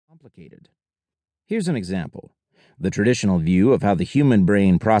complicated. Here's an example. The traditional view of how the human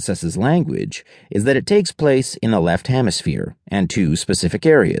brain processes language is that it takes place in the left hemisphere, and two specific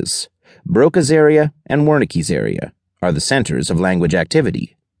areas, Broca's area and Wernicke's area, are the centers of language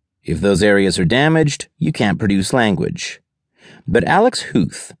activity. If those areas are damaged, you can't produce language. But Alex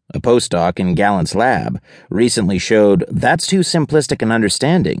Huth, a postdoc in Gallant's lab, recently showed that's too simplistic an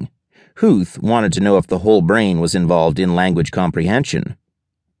understanding. Huth wanted to know if the whole brain was involved in language comprehension.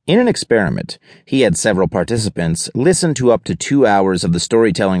 In an experiment, he had several participants listen to up to 2 hours of the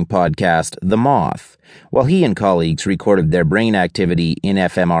storytelling podcast The Moth, while he and colleagues recorded their brain activity in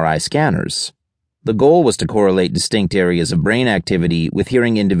fMRI scanners. The goal was to correlate distinct areas of brain activity with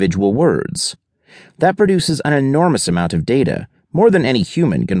hearing individual words. That produces an enormous amount of data, more than any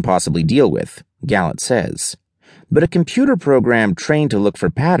human can possibly deal with, Gallant says. But a computer program trained to look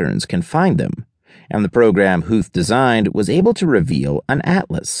for patterns can find them, and the program Huth designed was able to reveal an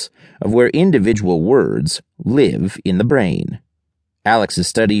atlas of where individual words live in the brain. Alex's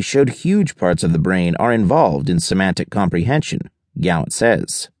study showed huge parts of the brain are involved in semantic comprehension, Gallant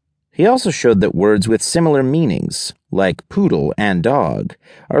says. He also showed that words with similar meanings, like poodle and dog,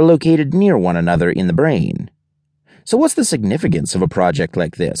 are located near one another in the brain. So what's the significance of a project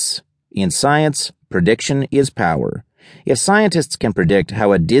like this? In science, prediction is power. If scientists can predict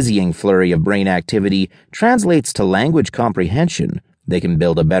how a dizzying flurry of brain activity translates to language comprehension, they can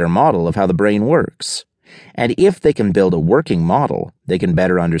build a better model of how the brain works. And if they can build a working model, they can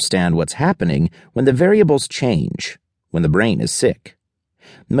better understand what's happening when the variables change, when the brain is sick.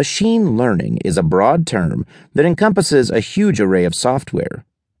 Machine learning is a broad term that encompasses a huge array of software.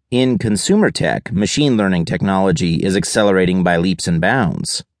 In consumer tech, machine learning technology is accelerating by leaps and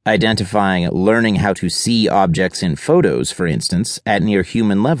bounds, identifying learning how to see objects in photos, for instance, at near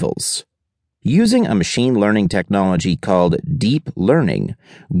human levels. Using a machine learning technology called deep learning,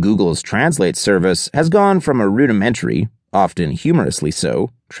 Google's Translate service has gone from a rudimentary, often humorously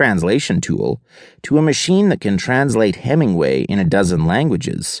so, translation tool to a machine that can translate Hemingway in a dozen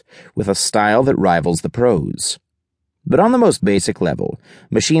languages with a style that rivals the pros. But on the most basic level,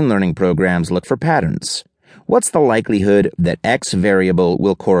 machine learning programs look for patterns. What's the likelihood that X variable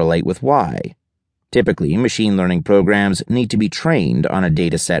will correlate with Y? Typically, machine learning programs need to be trained on a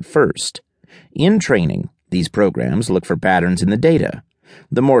data set first. In training, these programs look for patterns in the data.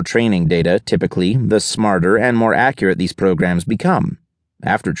 The more training data, typically, the smarter and more accurate these programs become.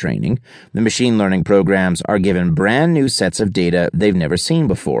 After training, the machine learning programs are given brand new sets of data they've never seen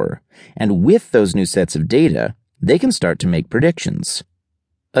before, and with those new sets of data, they can start to make predictions.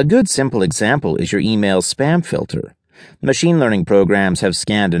 A good simple example is your email spam filter. Machine learning programs have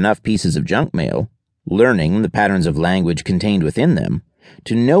scanned enough pieces of junk mail, learning the patterns of language contained within them,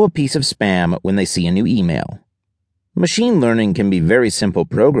 to know a piece of spam when they see a new email. Machine learning can be very simple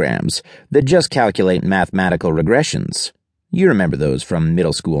programs that just calculate mathematical regressions. You remember those from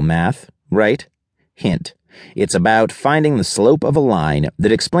middle school math, right? Hint: it's about finding the slope of a line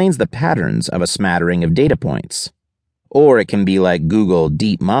that explains the patterns of a smattering of data points. Or it can be like Google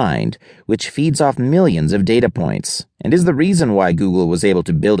DeepMind, which feeds off millions of data points, and is the reason why Google was able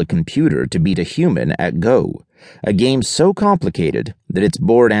to build a computer to beat a human at Go, a game so complicated that its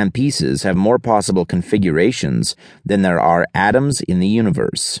board and pieces have more possible configurations than there are atoms in the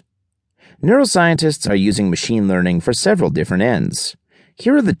universe. Neuroscientists are using machine learning for several different ends.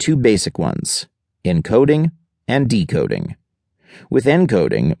 Here are the two basic ones: encoding and decoding. With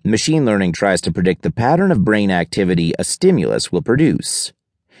encoding, machine learning tries to predict the pattern of brain activity a stimulus will produce.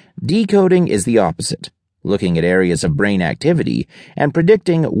 Decoding is the opposite, looking at areas of brain activity and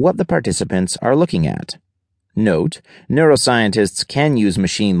predicting what the participants are looking at. Note, neuroscientists can use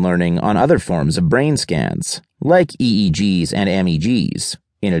machine learning on other forms of brain scans, like EEGs and MEGs,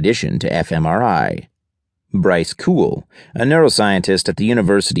 in addition to fMRI. Bryce Kuhl, a neuroscientist at the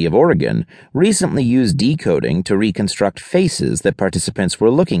University of Oregon, recently used decoding to reconstruct faces that participants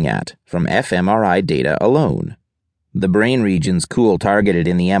were looking at from fMRI data alone. The brain regions Kuhl targeted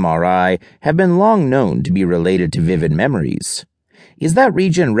in the MRI have been long known to be related to vivid memories. Is that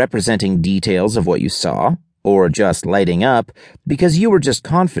region representing details of what you saw, or just lighting up because you were just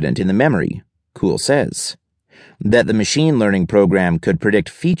confident in the memory? Kuhl says that the machine learning program could predict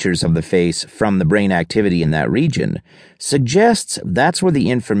features of the face from the brain activity in that region suggests that's where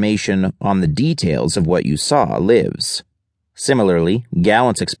the information on the details of what you saw lives. Similarly,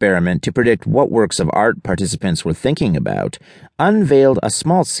 Gallant's experiment to predict what works of art participants were thinking about unveiled a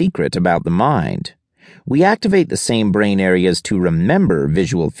small secret about the mind. We activate the same brain areas to remember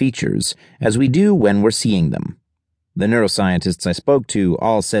visual features as we do when we're seeing them. The neuroscientists I spoke to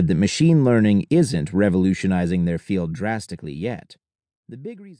all said that machine learning isn't revolutionizing their field drastically yet. The big reason